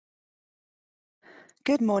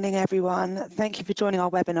Good morning, everyone. Thank you for joining our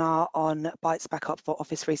webinar on Bytes Backup for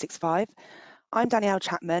Office 365. I'm Danielle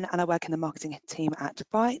Chapman and I work in the marketing team at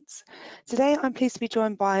Bytes. Today, I'm pleased to be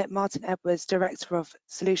joined by Martin Edwards, Director of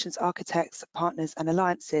Solutions Architects, Partners and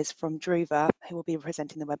Alliances from Druva, who will be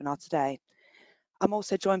presenting the webinar today. I'm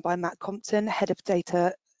also joined by Matt Compton, Head of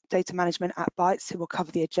Data Management at Bytes, who will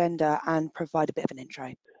cover the agenda and provide a bit of an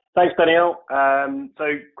intro. Thanks, Danielle.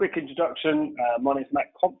 So quick introduction, my name is Matt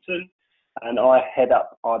Compton and I head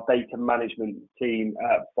up our data management team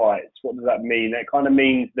at Bytes. What does that mean? It kind of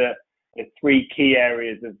means that there's three key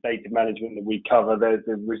areas of data management that we cover. There's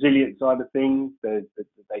the resilient side of things, there's the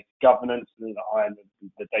data governance, and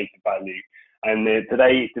the data value. And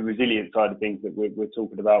today it's the resilient side of things that we're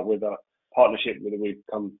talking about with our partnership that we've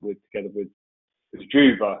come together with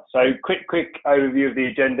Druva. So quick overview of the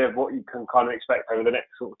agenda of what you can kind of expect over the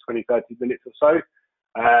next sort of 20-30 minutes or so.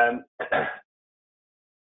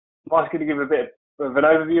 Mike's going to give a bit of an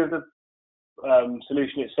overview of the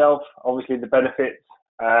solution itself, obviously the benefits,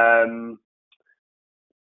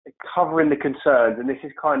 covering the concerns, and this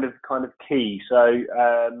is kind of key. So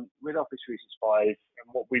with Office 365 and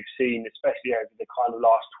what we've seen, especially over the kind of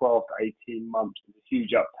last 12 to 18 months, there's a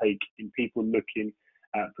huge uptake in people looking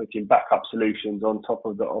at putting backup solutions on top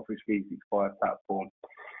of the Office 365 platform.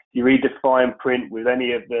 You read the fine print with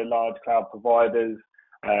any of the large cloud providers.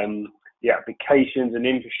 The applications and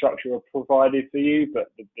infrastructure are provided for you,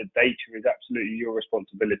 but the data is absolutely your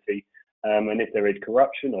responsibility. And if there is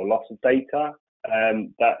corruption or loss of data,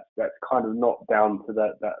 that's kind of not down to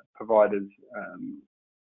that provider's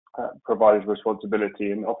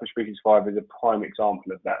responsibility. And Office 365 is a prime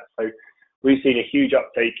example of that. So we've seen a huge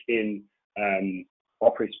uptake in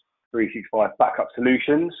Office 365 backup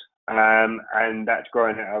solutions, and that's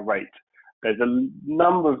growing at a rate. There's a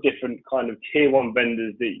number of different kind of tier one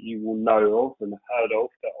vendors that you will know of and heard of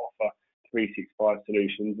that offer 365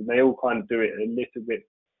 solutions, and they all kind of do it a little bit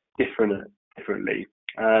differently.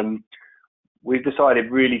 We've decided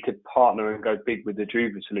really to partner and go big with the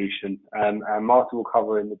Druva solution, and Martin will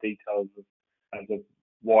cover in the details of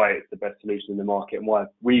why it's the best solution in the market and why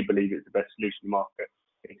we believe it's the best solution in the market.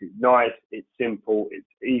 It's nice, it's simple, it's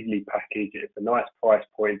easily packaged, it's a nice price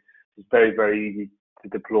point, it's very, very easy to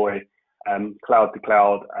deploy. Cloud to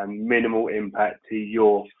cloud and minimal impact to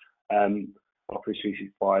your Office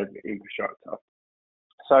 365 infrastructure.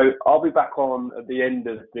 So I'll be back on at the end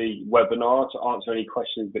of the webinar to answer any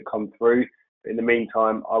questions that come through. In the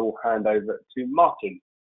meantime, I will hand over to Martin.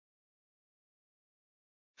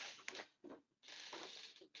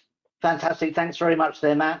 Fantastic. Thanks very much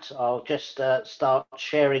there, Matt. I'll just start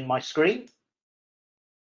sharing my screen.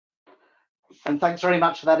 And thanks very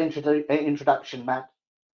much for that introduction, Matt.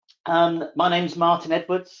 My name's Martin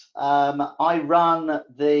Edwards. I run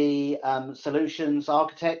the solutions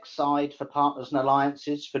architect side for partners and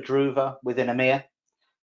alliances for Druva within EMEA.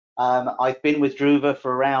 I've been with Druva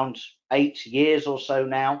for around 8 years or so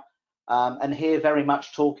now, and here very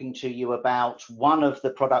much talking to you about one of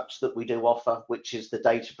the products that we do offer, which is the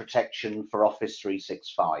data protection for Office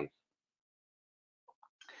 365.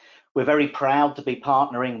 We're very proud to be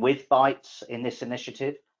partnering with Bytes in this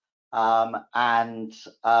initiative. And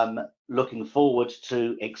looking forward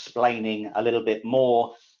to explaining a little bit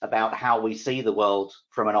more about how we see the world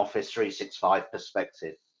from an Office 365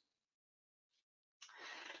 perspective.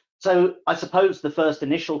 So I suppose the first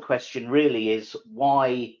initial question really is,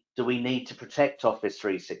 why do we need to protect Office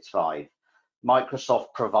 365?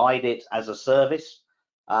 Microsoft provide it as a service.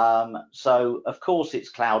 So of course it's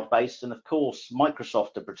cloud-based, and of course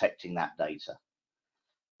Microsoft are protecting that data.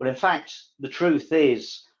 But in fact, the truth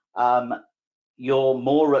is, you're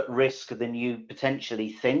more at risk than you potentially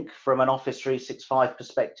think from an Office 365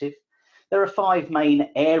 perspective. There are 5 main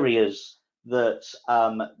areas that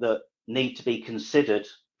need to be considered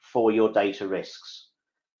for your data risks.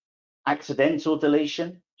 Accidental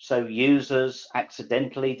deletion, so users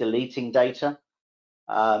accidentally deleting data.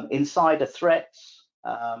 Insider threats,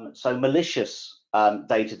 so malicious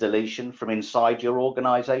data deletion from inside your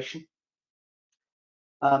organization.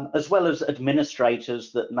 As well as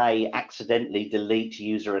administrators that may accidentally delete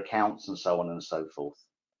user accounts and so on and so forth.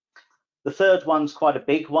 The third one's quite a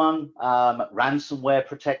big one, ransomware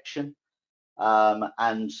protection,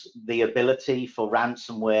 and the ability for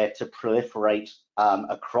ransomware to proliferate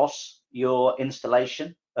across your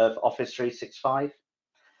installation of Office 365.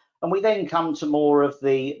 And we then come to more of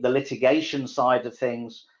the litigation side of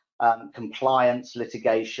things, compliance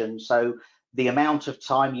litigation. So the amount of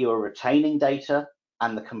time you are retaining data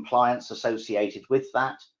and the compliance associated with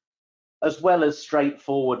that, as well as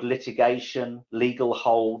straightforward litigation, legal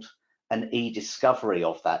hold, and e-discovery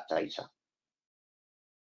of that data.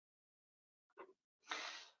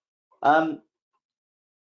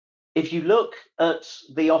 If you look at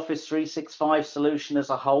the Office 365 solution as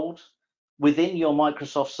a whole, within your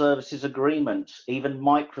Microsoft Services Agreement, even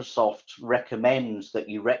Microsoft recommends that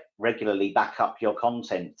you regularly back up your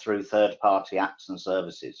content through third-party apps and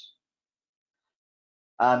services.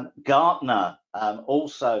 Gartner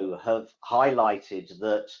also have highlighted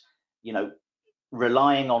that,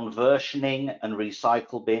 relying on versioning and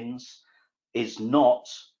recycle bins is not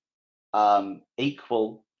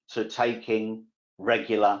equal to taking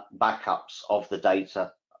regular backups of the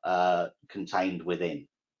data contained within.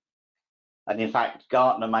 And in fact,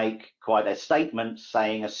 Gartner make quite a statement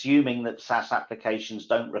saying assuming that SaaS applications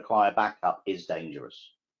don't require backup is dangerous.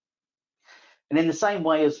 And in the same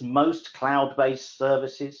way as most cloud-based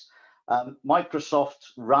services, Microsoft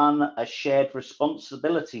run a shared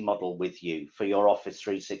responsibility model with you for your Office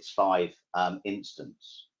 365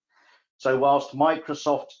 instance. So whilst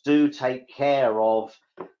Microsoft do take care of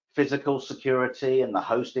physical security and the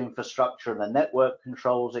host infrastructure and the network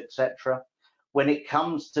controls, etc., when it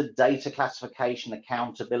comes to data classification,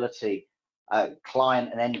 accountability,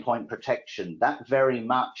 client and endpoint protection, that very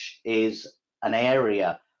much is an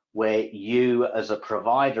area where you as a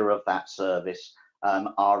provider of that service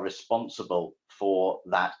are responsible for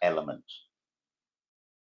that element.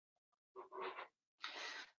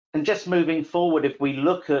 And just moving forward, if we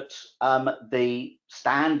look at the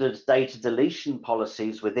standard data deletion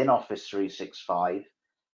policies within Office 365,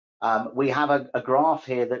 we have a graph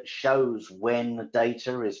here that shows when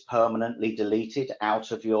data is permanently deleted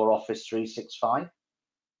out of your Office 365.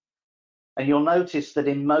 And you'll notice that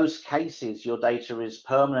in most cases, your data is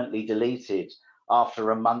permanently deleted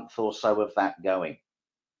after a month or so of that going.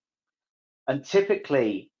 And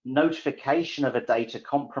typically, notification of a data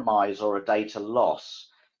compromise or a data loss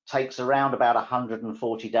takes around about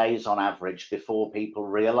 140 days on average before people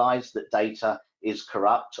realize that data is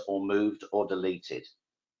corrupt or moved or deleted.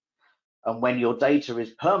 And when your data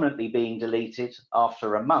is permanently being deleted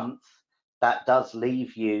after a month, that does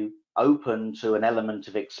leave you open to an element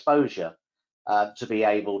of exposure to be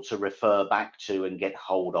able to refer back to and get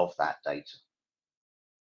hold of that data.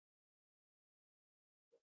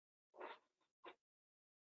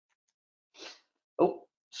 Oh,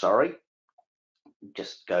 sorry,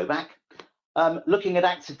 just go back. Looking at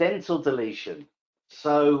accidental deletion.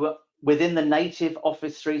 So within the native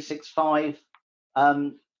Office 365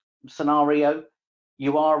 scenario,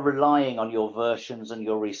 you are relying on your versions and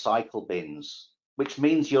your recycle bins, which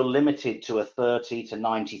means you're limited to a 30 to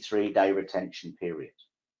 93 day retention period.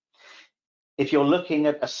 If you're looking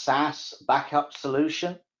at a SaaS backup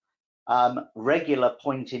solution, regular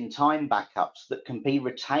point in time backups that can be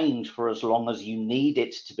retained for as long as you need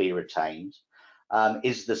it to be retained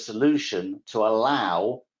is the solution to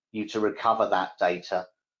allow you to recover that data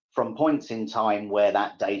from points in time where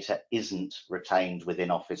that data isn't retained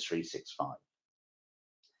within Office 365.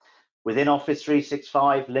 Within Office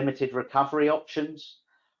 365, limited recovery options,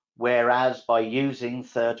 whereas by using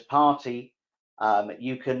third party,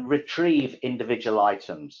 you can retrieve individual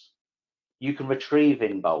items. You can retrieve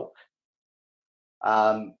in bulk.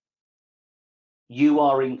 You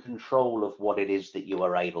are in control of what it is that you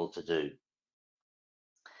are able to do.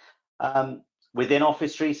 Within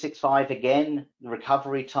Office 365, again, the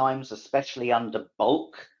recovery times, especially under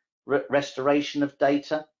bulk restoration of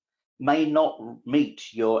data, may not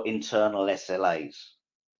meet your internal SLAs.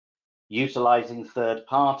 Utilizing third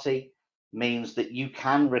party means that you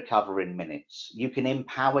can recover in minutes. You can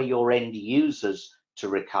empower your end users to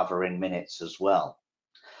recover in minutes as well.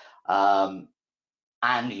 And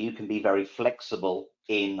you can be very flexible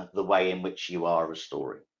in the way in which you are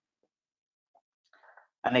restoring.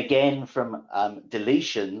 And again, from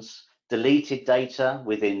deletions, deleted data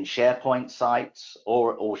within SharePoint sites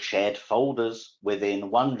or shared folders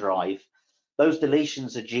within OneDrive, those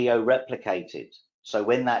deletions are geo-replicated. So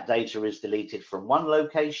when that data is deleted from one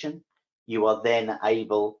location, you are then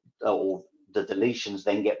able, or the deletions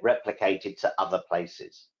then get replicated to other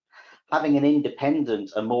places. Having an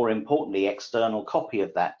independent and, more importantly, external copy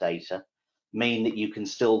of that data mean that you can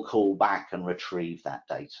still call back and retrieve that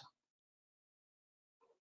data.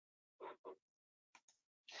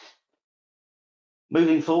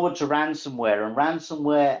 Moving forward to ransomware, and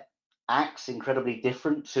ransomware acts incredibly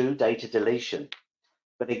different to data deletion.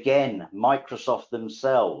 But again, Microsoft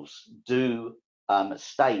themselves do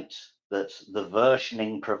state that the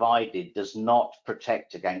versioning provided does not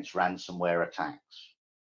protect against ransomware attacks.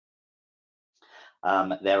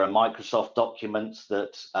 There are Microsoft documents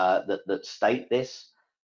that state this.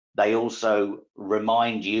 They also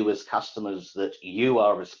remind you as customers that you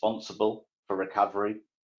are responsible for recovery,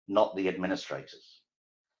 not the administrators.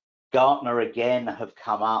 Gartner again have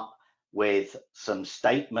come up with some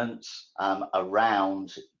statements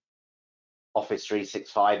around Office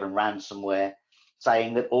 365 and ransomware,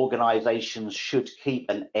 saying that organizations should keep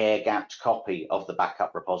an air-gapped copy of the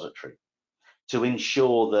backup repository to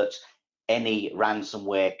ensure that any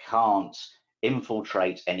ransomware can't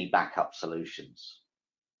infiltrate any backup solutions.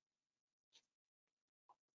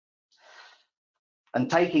 And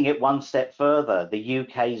taking it one step further, the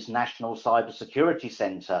UK's National Cybersecurity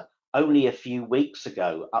Centre only a few weeks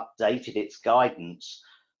ago updated its guidance,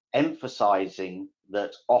 emphasising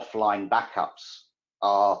that offline backups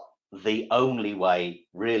are the only way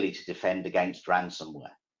really to defend against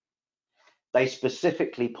ransomware. They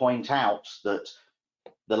specifically point out that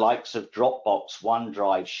the likes of Dropbox,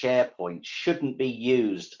 OneDrive, SharePoint shouldn't be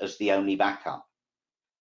used as the only backup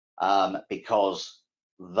because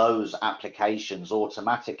those applications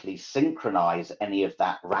automatically synchronize any of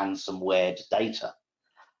that ransomware data,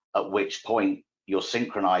 at which point your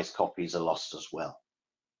synchronized copies are lost as well.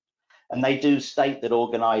 And they do state that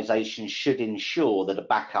organizations should ensure that a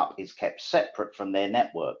backup is kept separate from their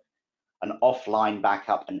network, an offline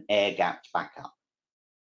backup, an air-gapped backup.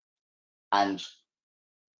 And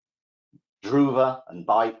Druva and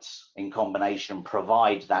Bytes in combination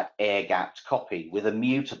provide that air-gapped copy with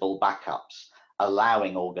immutable backups,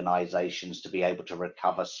 allowing organizations to be able to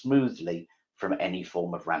recover smoothly from any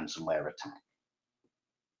form of ransomware attack.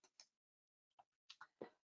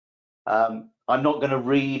 I'm not going to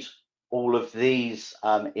read all of these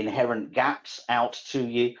inherent gaps out to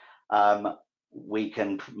you. We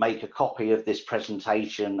can make a copy of this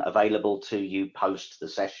presentation available to you post the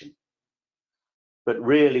session. But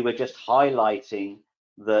really, we're just highlighting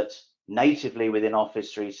that natively within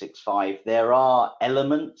Office 365, there are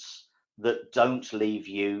elements that don't leave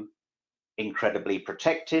you incredibly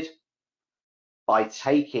protected. By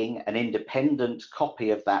taking an independent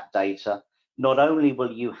copy of that data, not only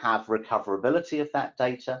will you have recoverability of that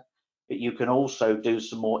data, but you can also do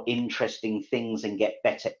some more interesting things and get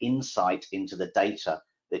better insight into the data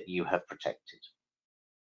that you have protected.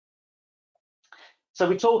 So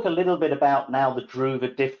we talk a little bit about now the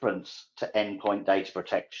Druva difference to endpoint data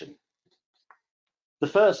protection. The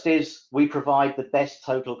first is we provide the best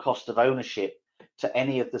total cost of ownership to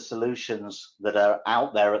any of the solutions that are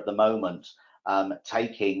out there at the moment,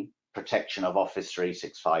 taking protection of Office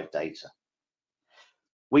 365 data.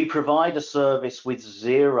 We provide a service with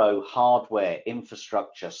zero hardware,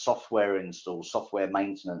 infrastructure, software install, software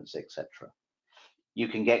maintenance, etc. You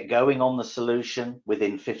can get going on the solution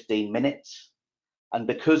within 15 minutes. And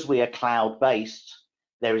because we are cloud-based,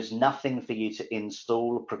 there is nothing for you to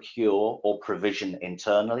install, procure, or provision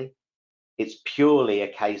internally. It's purely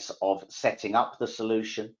a case of setting up the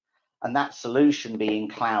solution, and that solution being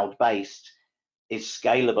cloud-based is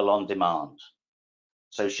scalable on demand.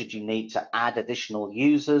 So should you need to add additional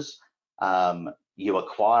users, you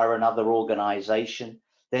acquire another organization,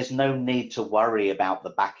 there's no need to worry about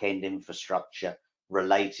the back-end infrastructure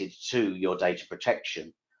related to your data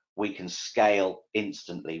protection. We can scale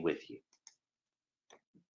instantly with you.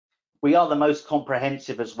 We are the most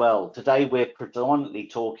comprehensive as well. Today, we're predominantly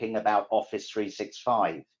talking about Office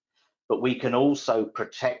 365, but we can also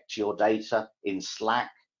protect your data in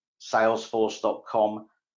Slack, Salesforce.com,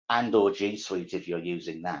 and or G Suite if you're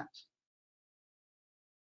using that.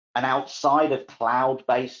 And outside of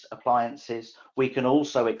cloud-based appliances, we can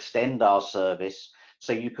also extend our service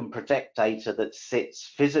so you can protect data that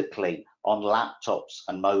sits physically on laptops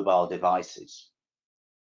and mobile devices.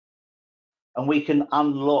 And we can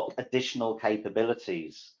unlock additional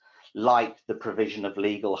capabilities like the provision of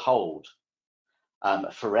legal hold,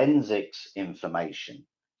 forensics information,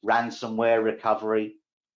 ransomware recovery,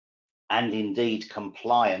 and indeed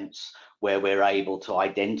compliance, where we're able to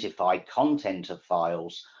identify content of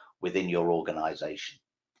files within your organization.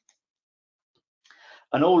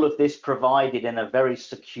 And all of this provided in a very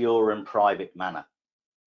secure and private manner.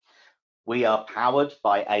 We are powered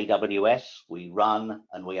by AWS. We run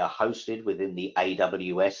and we are hosted within the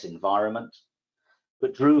AWS environment.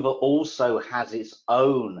 But Druva also has its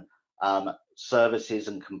own services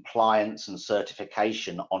and compliance and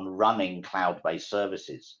certification on running cloud-based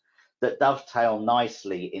services that dovetail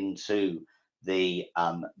nicely into the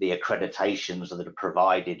accreditations that are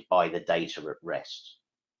provided by the data at rest.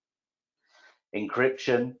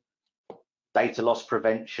 Encryption, data loss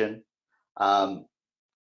prevention,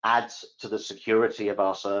 adds to the security of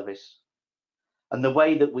our service. And the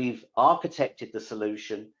way that we've architected the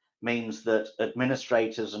solution means that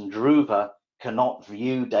administrators and Druva cannot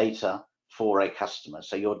view data for a customer.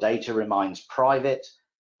 So your data remains private.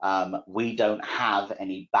 We don't have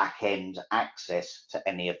any back-end access to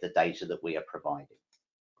any of the data that we are providing.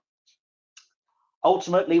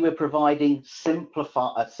 Ultimately, we're providing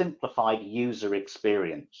a simplified user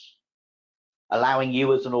experience, allowing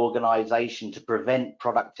you as an organization to prevent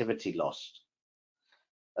productivity loss.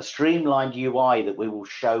 A streamlined UI that we will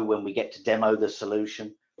show when we get to demo the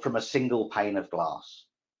solution from a single pane of glass.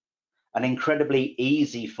 And incredibly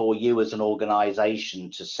easy for you as an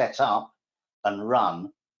organization to set up and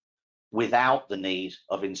run without the need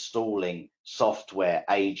of installing software,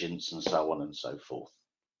 agents, and so on and so forth.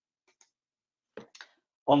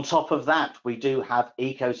 On top of that, we do have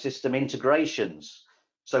ecosystem integrations.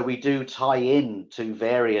 So we do tie in to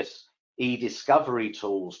various e-discovery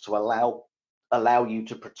tools to allow you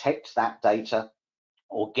to protect that data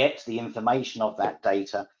or get the information of that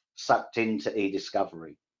data sucked into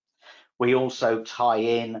e-discovery. We also tie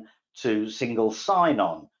in to single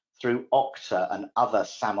sign-on through Okta and other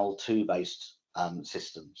SAML2 based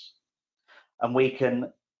systems. And we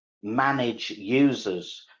can manage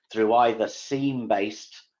users through either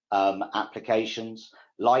SIEM-based applications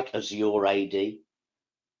like Azure AD,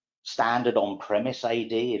 standard on-premise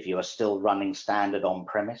AD if you are still running standard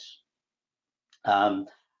on-premise, and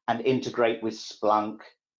integrate with Splunk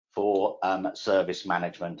for service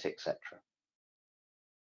management, etc.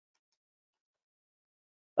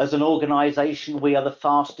 As an organization, we are the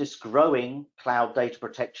fastest growing cloud data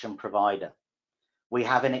protection provider. We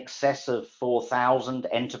have in excess of 4,000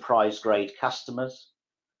 enterprise-grade customers,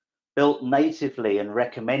 built natively and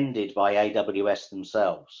recommended by AWS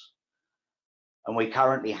themselves. And we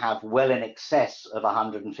currently have well in excess of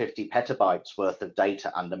 150 petabytes worth of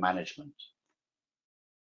data under management.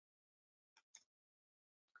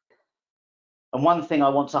 And one thing I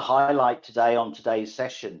want to highlight today on today's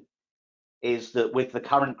session is that with the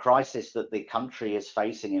current crisis that the country is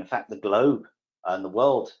facing, in fact, the globe and the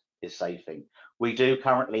world is facing, we do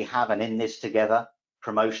currently have an In This Together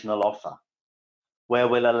promotional offer where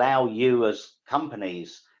we'll allow you as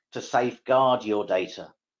companies to safeguard your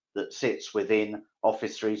data that sits within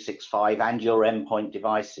Office 365 and your endpoint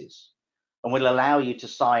devices. And we'll allow you to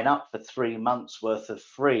sign up for 3 months worth of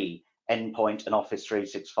free endpoint and Office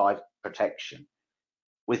 365 protection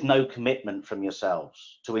with no commitment from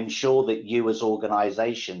yourselves to ensure that you as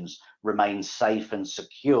organizations remain safe and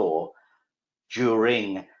secure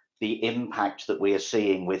during the impact that we are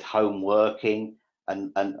seeing with home working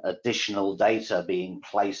and additional data being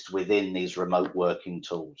placed within these remote working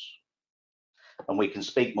tools. And we can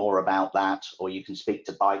speak more about that, or you can speak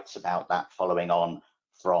to Bytes about that following on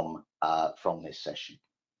from this session.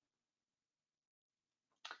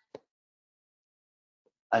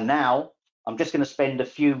 And now I'm just going to spend a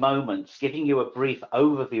few moments giving you a brief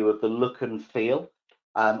overview of the look and feel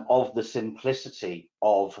of the simplicity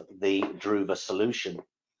of the Druva solution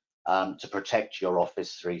to protect your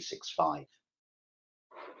Office 365.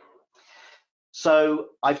 So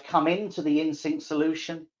I've come into the InSync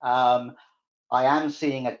solution. I am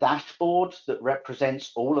seeing a dashboard that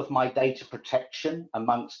represents all of my data protection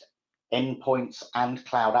amongst endpoints and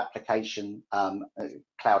cloud application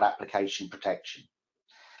protection.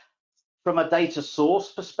 From a data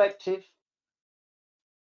source perspective,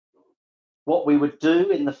 what we would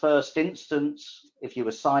do in the first instance, if you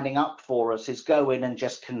were signing up for us, is go in and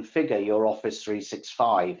just configure your Office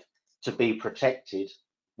 365 to be protected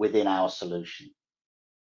within our solution.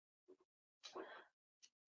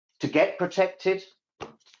 To get protected,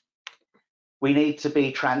 we need to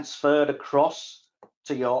be transferred across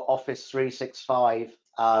to your Office 365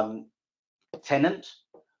 tenant,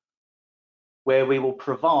 where we will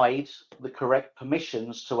provide the correct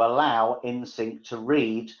permissions to allow InSync to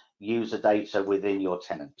read user data within your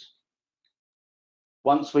tenant.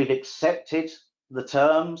 Once we've accepted the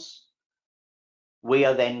terms, we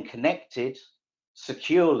are then connected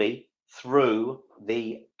securely through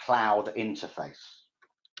the cloud interface.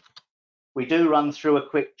 We do run through a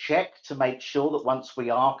quick check to make sure that once we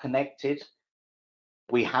are connected,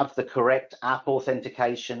 we have the correct app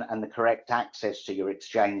authentication and the correct access to your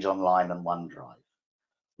Exchange Online and OneDrive.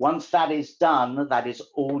 Once that is done, that is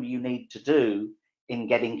all you need to do in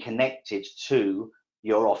getting connected to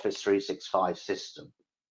your Office 365 system.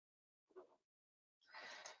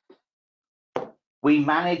 We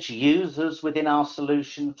manage users within our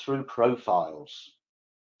solution through profiles.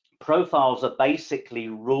 Profiles are basically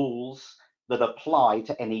rules that apply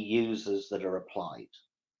to any users that are applied.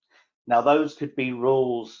 Now, those could be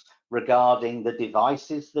rules regarding the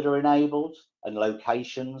devices that are enabled and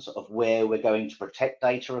locations of where we're going to protect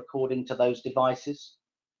data according to those devices.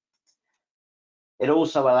 It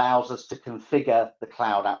also allows us to configure the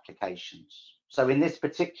cloud applications. So in this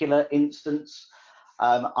particular instance,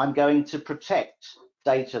 I'm going to protect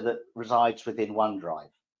data that resides within OneDrive.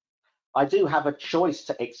 I do have a choice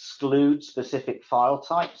to exclude specific file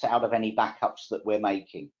types out of any backups that we're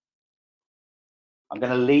making. I'm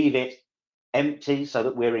going to leave it empty so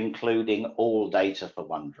that we're including all data for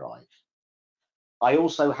OneDrive. I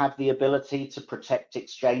also have the ability to protect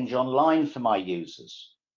Exchange Online for my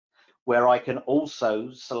users, where I can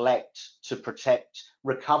also select to protect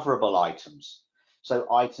recoverable items, so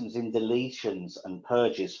items in deletions and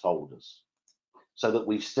purges folders, so that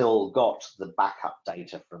we've still got the backup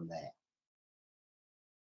data from there.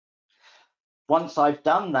 Once I've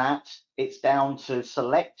done that, it's down to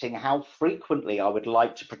selecting how frequently I would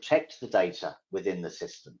like to protect the data within the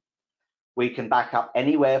system. We can back up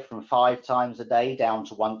anywhere from 5 times a day down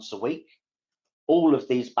to once a week. All of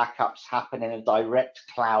these backups happen in a direct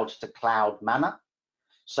cloud-to-cloud manner,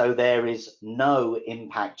 so there is no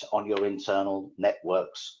impact on your internal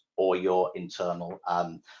networks or your internal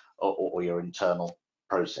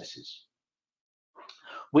processes.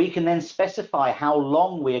 We can then specify how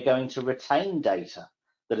long we are going to retain data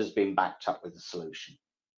that has been backed up with the solution.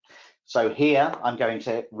 So here I'm going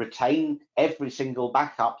to retain every single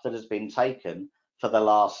backup that has been taken for the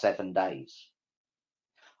last 7 days.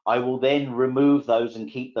 I will then remove those and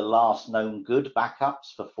keep the last known good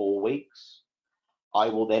backups for 4 weeks. I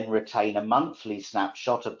will then retain a monthly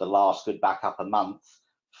snapshot of the last good backup a month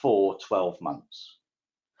for 12 months.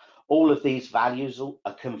 All of these values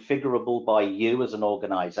are configurable by you as an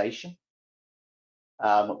organization.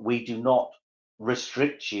 We do not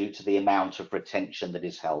restrict you to the amount of retention that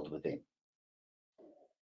is held within.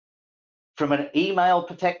 From an email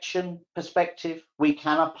protection perspective, we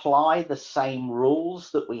can apply the same rules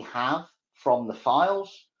that we have from the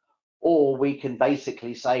files, or we can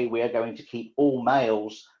basically say we are going to keep all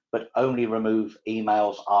mails, but only remove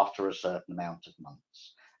emails after a certain amount of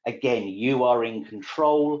months. Again, you are in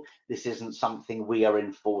control. This isn't something we are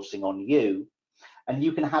enforcing on you. And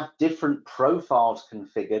you can have different profiles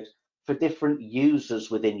configured for different users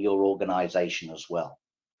within your organization as well.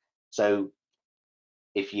 So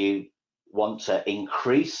if you want to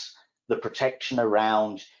increase the protection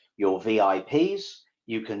around your VIPs,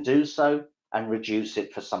 you can do so and reduce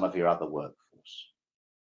it for some of your other workforce.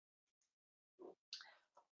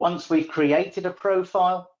 Once we've created a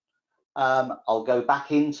profile, I'll go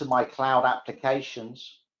back into my cloud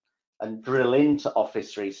applications and drill into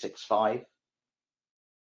Office 365.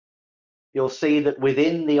 You'll see that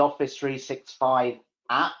within the Office 365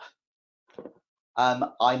 app,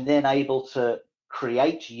 I'm then able to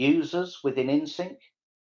create users within InSync,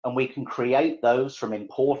 and we can create those from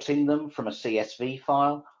importing them from a CSV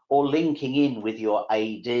file or linking in with your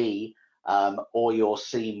AD or your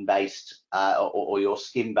SIEM-based or your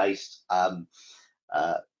SCIM-based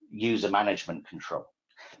user management control.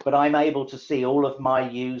 But I'm able to see all of my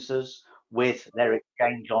users with their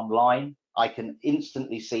Exchange Online. I can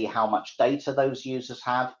instantly see how much data those users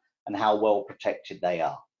have and how well protected they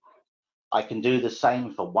are. I can do the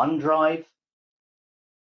same for OneDrive.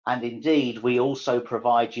 And indeed, we also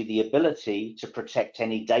provide you the ability to protect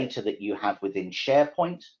any data that you have within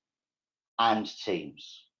SharePoint and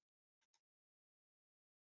Teams.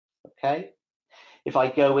 Okay. If I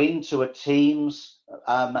go into a Teams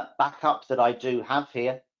backup that I do have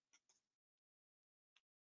here,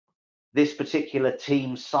 this particular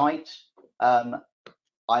Teams site, I'm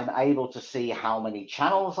able to see how many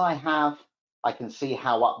channels I have. I can see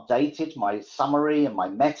how updated my summary and my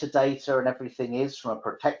metadata and everything is from a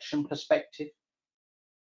protection perspective.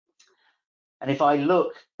 And if I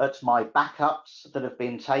look at my backups that have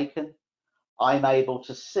been taken, I'm able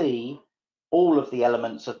to see all of the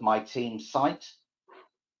elements of my Teams site.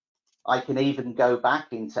 I can even go back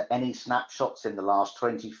into any snapshots in the last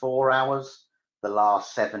 24 hours, the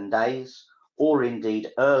last 7 days, or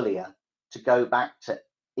indeed earlier, to go back to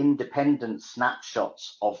independent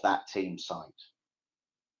snapshots of that team site.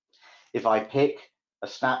 If I pick a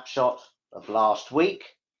snapshot of last week,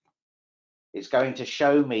 it's going to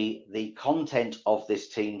show me the content of this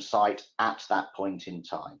team site at that point in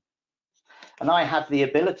time. And I have the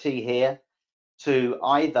ability here to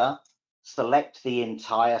either select the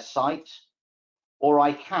entire site, or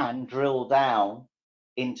I can drill down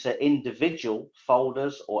into individual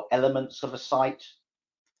folders or elements of a site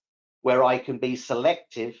where I can be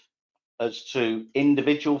selective as to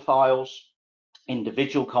individual files,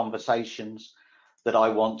 individual conversations that I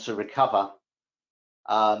want to recover.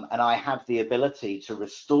 And I have the ability to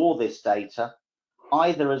restore this data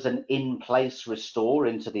either as an in-place restore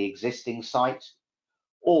into the existing site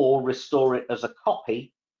or restore it as a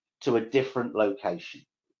copy to a different location.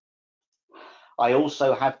 I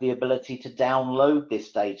also have the ability to download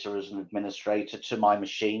this data as an administrator to my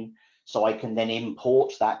machine, so I can then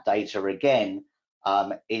import that data again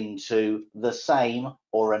into the same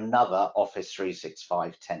or another Office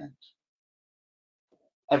 365 tenant.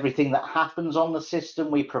 Everything that happens on the system,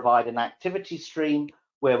 we provide an activity stream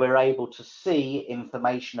where we're able to see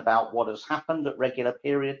information about what has happened at regular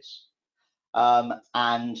periods,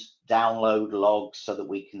 and download logs so that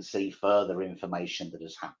we can see further information that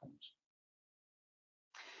has happened.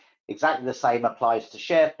 Exactly the same applies to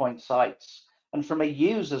SharePoint sites. And from a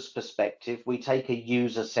user's perspective, we take a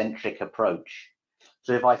user-centric approach.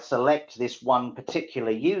 So if I select this one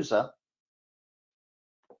particular user,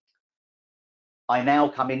 I now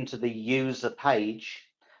come into the user page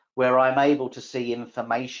where I'm able to see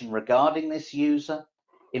information regarding this user,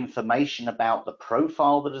 information about the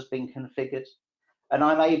profile that has been configured, and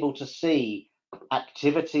I'm able to see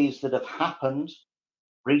activities that have happened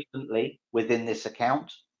recently within this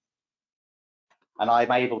account. And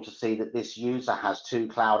I'm able to see that this user has 2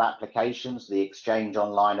 cloud applications, the Exchange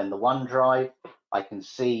Online and the OneDrive. I can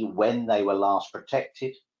see when they were last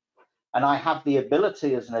protected. And I have the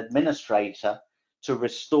ability as an administrator to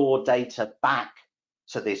restore data back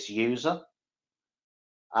to this user,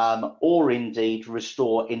 or indeed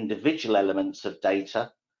restore individual elements of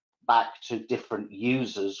data back to different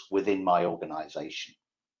users within my organization.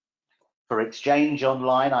 For Exchange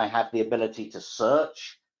Online, I have the ability to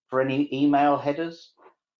search for any email headers.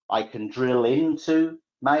 I can drill into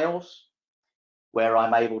mails where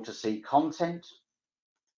I'm able to see content.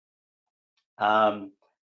 And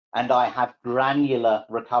I have granular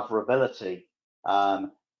recoverability.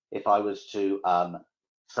 If I was to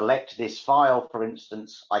select this file, for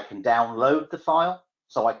instance, I can download the file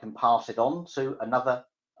so I can pass it on to another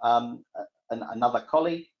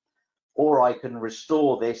colleague, or I can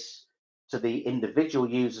restore this to the individual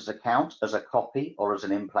user's account as a copy or as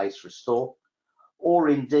an in-place restore, or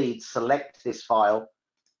indeed select this file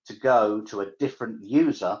to go to a different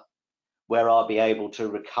user where I'll be able to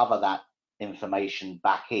recover that information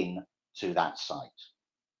back in to that site.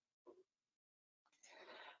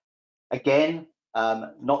 Again,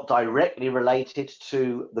 not directly related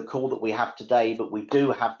to the call that we have today, but we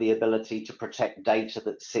do have the ability to protect data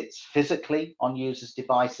that sits physically on users'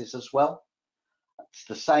 devices as well. It's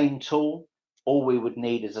the same tool. All we would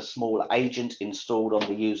need is a small agent installed on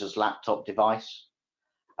the user's laptop device,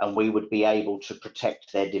 and we would be able to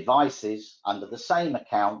protect their devices under the same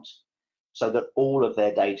account so that all of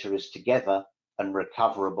their data is together and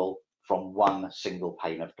recoverable from one single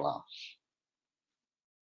pane of glass.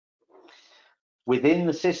 Within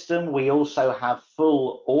the system, we also have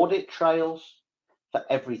full audit trails for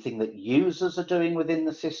everything that users are doing within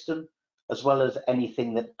the system, as well as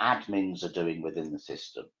anything that admins are doing within the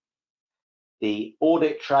system. The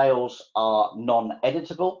audit trails are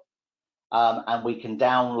non-editable, and we can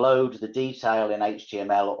download the detail in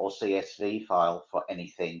HTML or CSV file for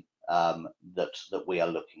anything that we are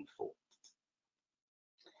looking for.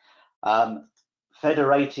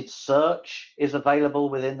 Federated search is available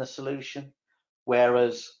within the solution,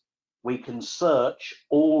 whereas we can search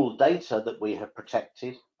all data that we have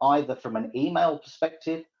protected, either from an email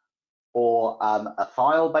perspective or a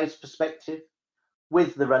file-based perspective,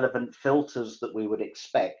 with the relevant filters that we would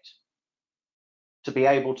expect to be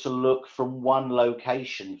able to look from one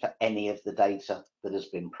location for any of the data that has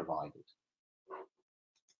been provided.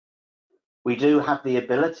 We do have the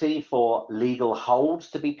ability for legal holds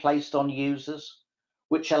to be placed on users,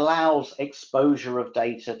 which allows exposure of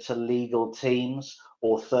data to legal teams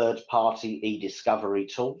or third-party e-discovery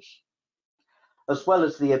tools, as well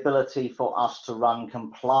as the ability for us to run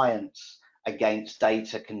compliance against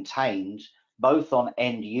data contained both on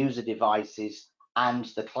end user devices and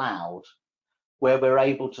the cloud, where we're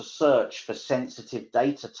able to search for sensitive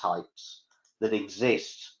data types that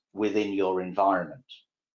exist within your environment.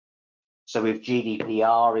 So if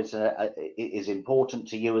GDPR is important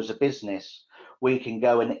to you as a business, we can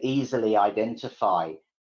go and easily identify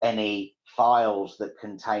any files that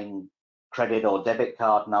contain credit or debit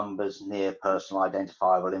card numbers near personal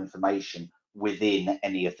identifiable information within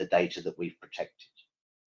any of the data that we've protected.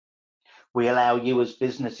 We allow you as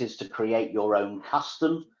businesses to create your own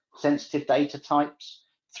custom sensitive data types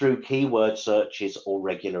through keyword searches or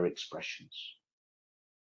regular expressions.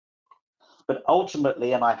 But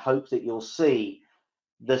ultimately, and I hope that you'll see,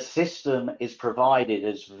 the system is provided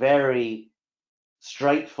as very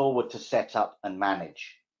straightforward to set up and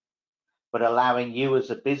manage, but allowing you as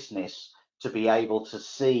a business to be able to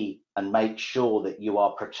see and make sure that you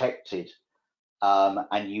are protected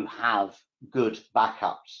and you have good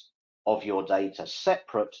backups of your data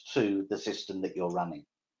separate to the system that you're running.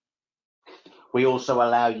 We also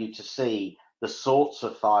allow you to see the sorts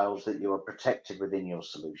of files that you are protected within your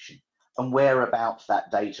solution, and whereabouts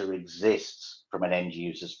that data exists from an end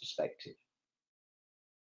user's perspective.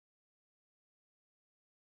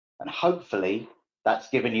 And hopefully that's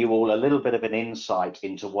given you all a little bit of an insight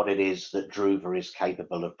into what it is that Druva is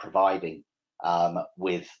capable of providing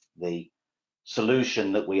with the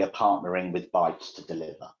solution that we are partnering with Bytes to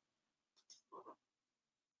deliver.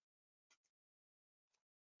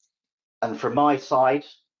 And from my side,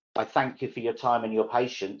 I thank you for your time and your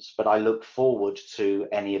patience, but I look forward to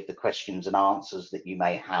any of the questions and answers that you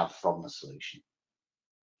may have from the solution.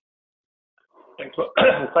 Thanks,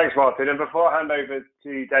 thanks, Martin. And before I hand over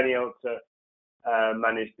to Danielle to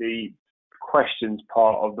manage the questions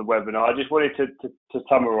part of the webinar, I just wanted to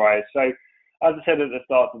summarise. So, as I said at the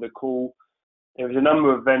start of the call, there is a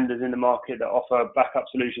number of vendors in the market that offer backup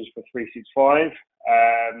solutions for 365.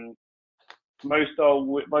 Most of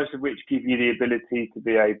which give you the ability to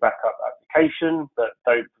be a backup application, but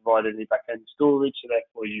don't provide any back-end storage. So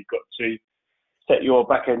therefore, you've got to set your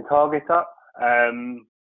back-end target up,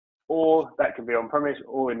 or that can be on-premise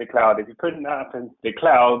or in the cloud. If you put that up in the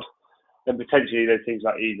cloud, then potentially there's things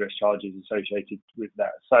like egress charges associated with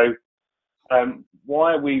that. So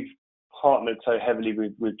why we've partnered so heavily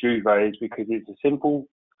with Druva is because it's a simple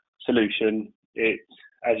solution. It's,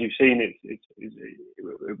 as you've seen, it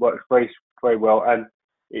works very well, and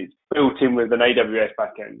it's built in with an AWS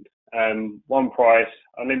backend. One price,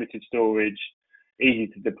 unlimited storage, easy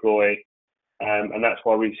to deploy, and that's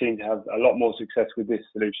why we seem to have a lot more success with this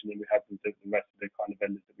solution than we have with the rest of the kind of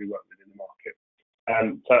vendors that we work with in the market.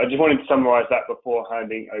 So I just wanted to summarise that before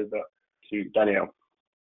handing over to Danielle.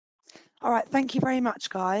 All right, thank you very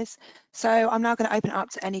much, guys. So I'm now going to open it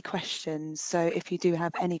up to any questions. So if you do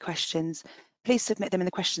have any questions, please submit them in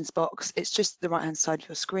the questions box. It's just the right-hand side of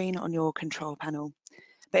your screen on your control panel.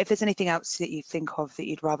 But if there's anything else that you think of that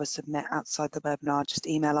you'd rather submit outside the webinar, just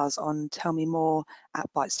email us on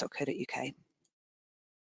tellmemore@bytes.co.uk.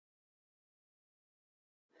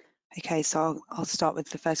 Okay, so I'll start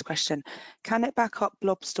with the first question. Can it back up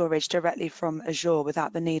blob storage directly from Azure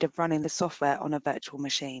without the need of running the software on a virtual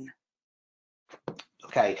machine?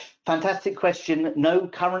 Okay, fantastic question. No,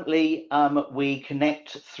 currently we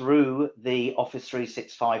connect through the Office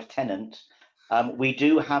 365 tenant. We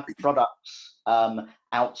do have products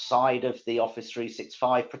outside of the Office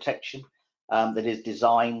 365 protection that is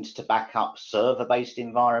designed to back up server-based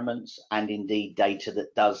environments and indeed data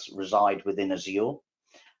that does reside within Azure.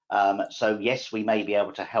 So yes, we may be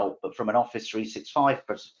able to help, but from an Office 365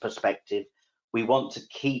 perspective, we want to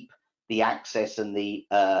keep the access and the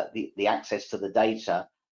access to the data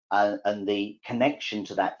and the connection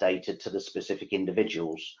to that data to the specific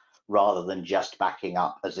individuals, rather than just backing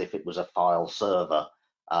up as if it was a file server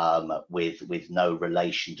with no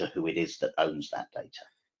relation to who it is that owns that data.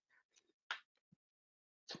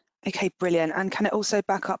 Okay, brilliant. And can it also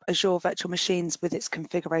back up Azure virtual machines with its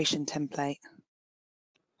configuration template?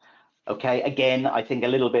 Okay, again, I think a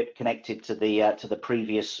little bit connected to the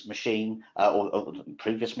previous machine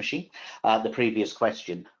the previous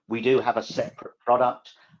question. We do have a separate product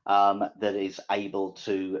that is able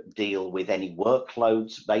to deal with any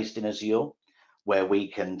workloads based in Azure, where we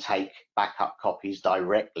can take backup copies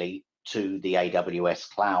directly to the AWS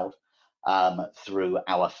cloud through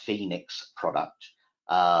our Phoenix product,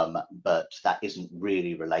 but that isn't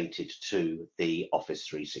really related to the Office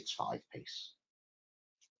 365 piece.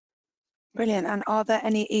 Brilliant. And are there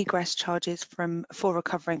any egress charges for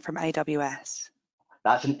recovering from AWS?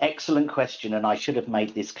 That's an excellent question, and I should have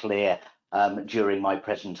made this clear during my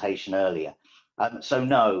presentation earlier. So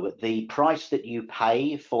no, the price that you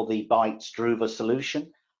pay for the Bytes Druva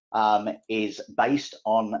solution is based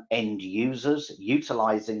on end users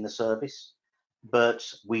utilizing the service, but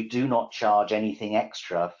we do not charge anything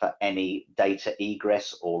extra for any data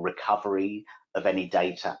egress or recovery of any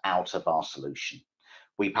data out of our solution.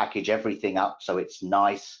 We package everything up so it's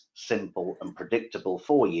nice, simple, and predictable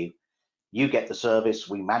for you. You get the service,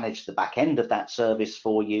 we manage the back end of that service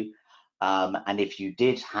for you. And if you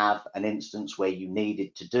did have an instance where you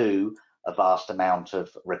needed to do a vast amount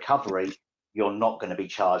of recovery, you're not going to be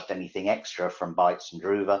charged anything extra from Bytes and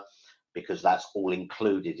Druva, because that's all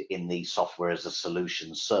included in the software as a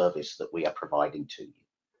solution service that we are providing to you.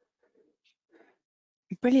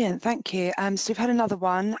 Brilliant, thank you. So we've had another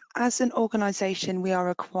one. As an organisation, we are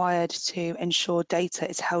required to ensure data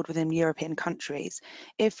is held within European countries.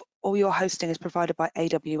 If all your hosting is provided by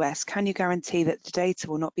AWS, can you guarantee that the data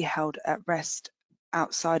will not be held at rest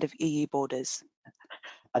outside of EU borders?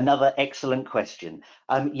 Another excellent question.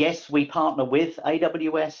 Yes, we partner with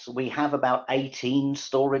AWS. We have about 18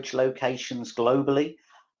 storage locations globally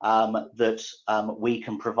that we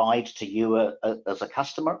can provide to you as a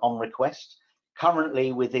customer on request.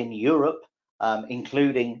 currently within Europe,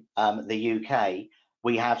 including the UK,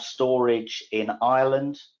 we have storage in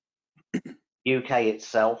Ireland, UK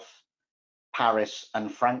itself, Paris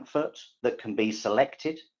and Frankfurt that can be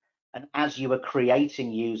selected. And as you are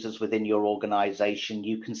creating users within your organization,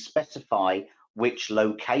 you can specify which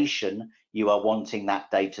location you are wanting that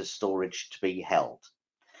data storage to be held.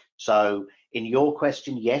 So in your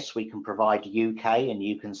question, yes, we can provide UK and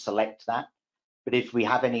you can select that. But if we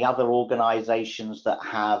have any other organizations that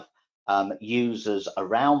have users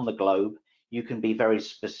around the globe, you can be very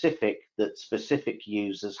specific that specific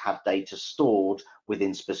users have data stored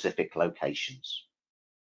within specific locations.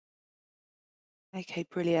 Okay,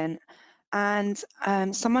 brilliant. And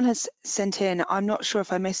someone has sent in, I'm not sure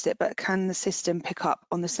if I missed it, but can the system pick up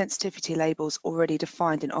on the sensitivity labels already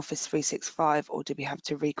defined in Office 365, or do we have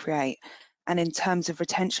to recreate? And in terms of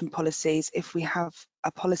retention policies, if we have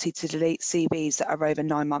a policy to delete CVs that are over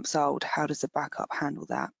 9 months old, how does the backup handle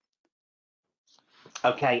that?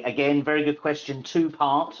 Okay, again, very good question, 2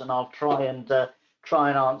 parts, and I'll try and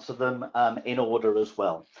answer them in order as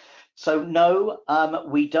well. So no,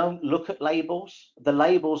 we don't look at labels. The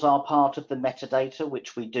labels are part of the metadata,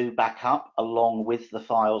 which we do back up along with the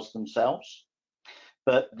files themselves.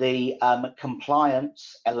 But the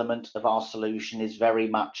compliance element of our solution is very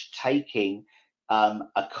much taking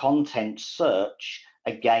a content search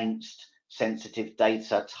against sensitive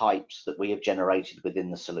data types that we have generated within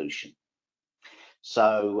the solution.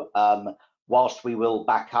 So whilst we will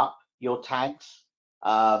back up your tags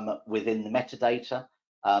within the metadata,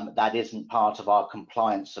 that isn't part of our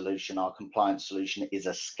compliance solution. Our compliance solution is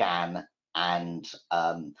a scan and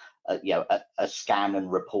a scan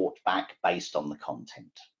and report back based on the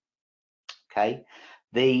content. Okay.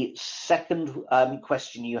 The second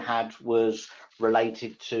question you had was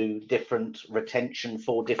related to different retention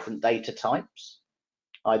for different data types,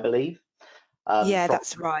 I believe. Yeah,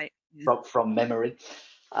 that's right. From memory.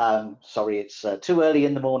 Sorry, it's too early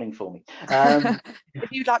in the morning for me.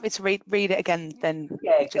 If you'd like me to read it again, then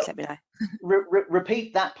yeah, just let me know.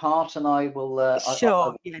 Repeat that part and I will...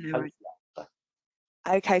 Sure. Yeah, no worries.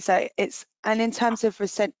 Okay, so and in terms of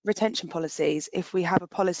retention policies, if we have a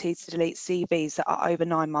policy to delete CVs that are over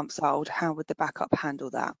 9 months old, how would the backup handle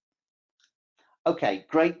that? Okay,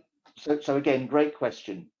 great. So again, great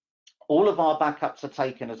question. All of our backups are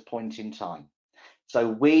taken as point in time. So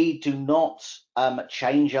we do not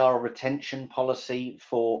change our retention policy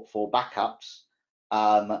for backups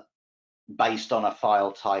based on a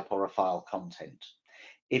file type or a file content.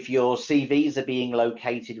 If your CVs are being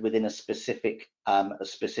located within a specific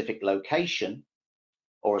location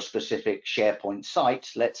or a specific SharePoint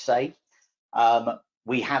site, let's say,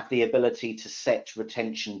 we have the ability to set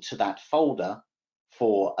retention to that folder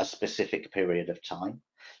for a specific period of time,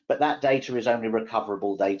 but that data is only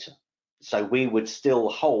recoverable data. So we would still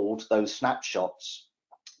hold those snapshots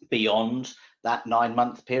beyond that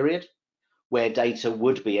 9-month period where data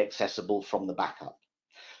would be accessible from the backup.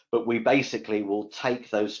 But we basically will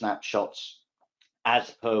take those snapshots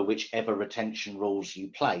as per whichever retention rules you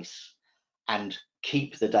place and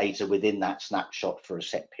keep the data within that snapshot for a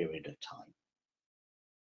set period of time.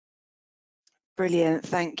 Brilliant,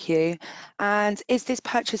 thank you. And is this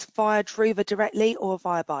purchased via Druva directly or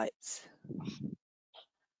via Bytes?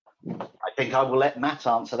 I think I will let Matt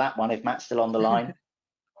answer that one if Matt's still on the line.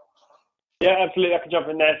 Yeah, absolutely. I can jump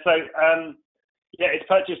in there. So, yeah, it's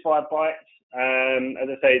purchased via Bytes. As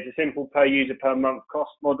I say, it's a simple per user per month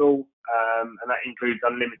cost model, and that includes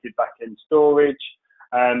unlimited backend storage.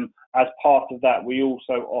 As part of that, we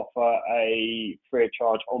also offer a free of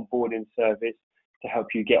charge onboarding service to help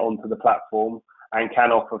you get onto the platform and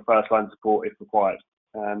can offer first-line support if required.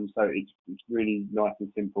 So it's really nice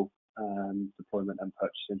and simple deployment and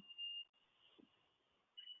purchasing.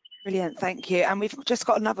 Brilliant, thank you. And we've just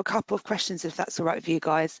got another couple of questions, if that's all right with you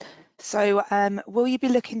guys. So will you be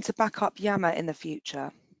looking to back up Yammer in the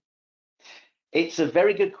future? It's a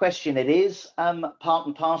very good question. It is part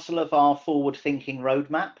and parcel of our forward-thinking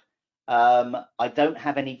roadmap. I don't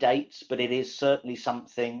have any dates, but it is certainly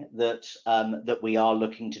something that that we are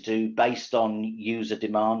looking to do based on user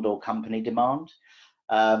demand or company demand.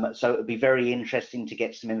 So it would be very interesting to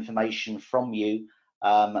get some information from you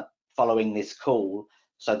following this call,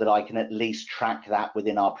 so that I can at least track that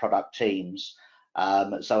within our product teams.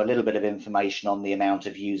 So a little bit of information on the amount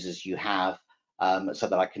of users you have, so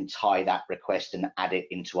that I can tie that request and add it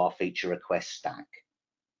into our feature request stack.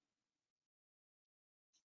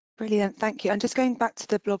 Brilliant, thank you. And just going back to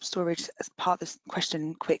the blob storage as part of this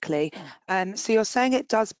question quickly. So you're saying it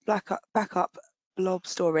does back up blob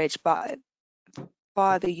storage, but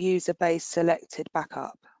via the user base selected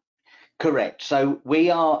backup? Correct. So we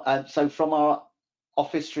are, so from our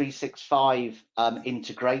Office 365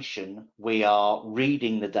 integration, we are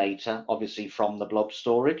reading the data, obviously, from the blob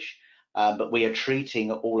storage, but we are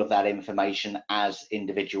treating all of that information as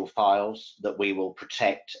individual files that we will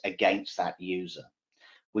protect against that user.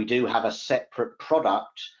 We do have a separate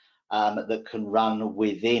product that can run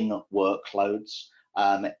within workloads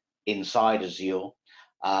inside Azure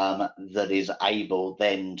that is able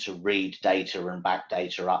then to read data and back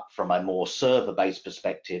data up from a more server-based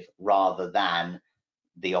perspective rather than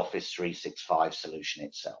the Office 365 solution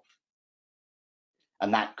itself.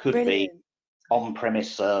 And that could Brilliant. be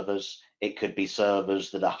on-premise servers, it could be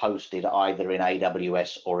servers that are hosted either in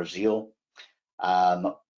AWS or Azure.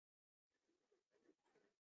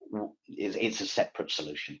 It's a separate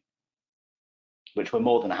solution, which we're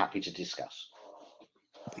more than happy to discuss.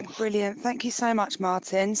 Brilliant. Thank you so much,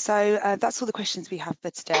 Martin. So that's all the questions we have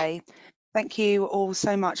for today. Thank you all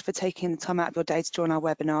so much for taking the time out of your day to join our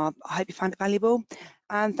webinar. I hope you found it valuable.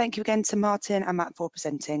 And thank you again to Martin and Matt for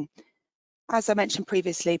presenting. As I mentioned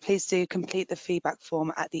previously, please do complete the feedback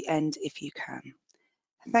form at the end if you can.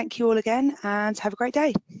 Thank you all again and have a great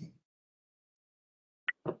day.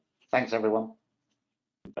 Thanks, everyone.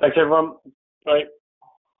 Thanks, everyone. Bye.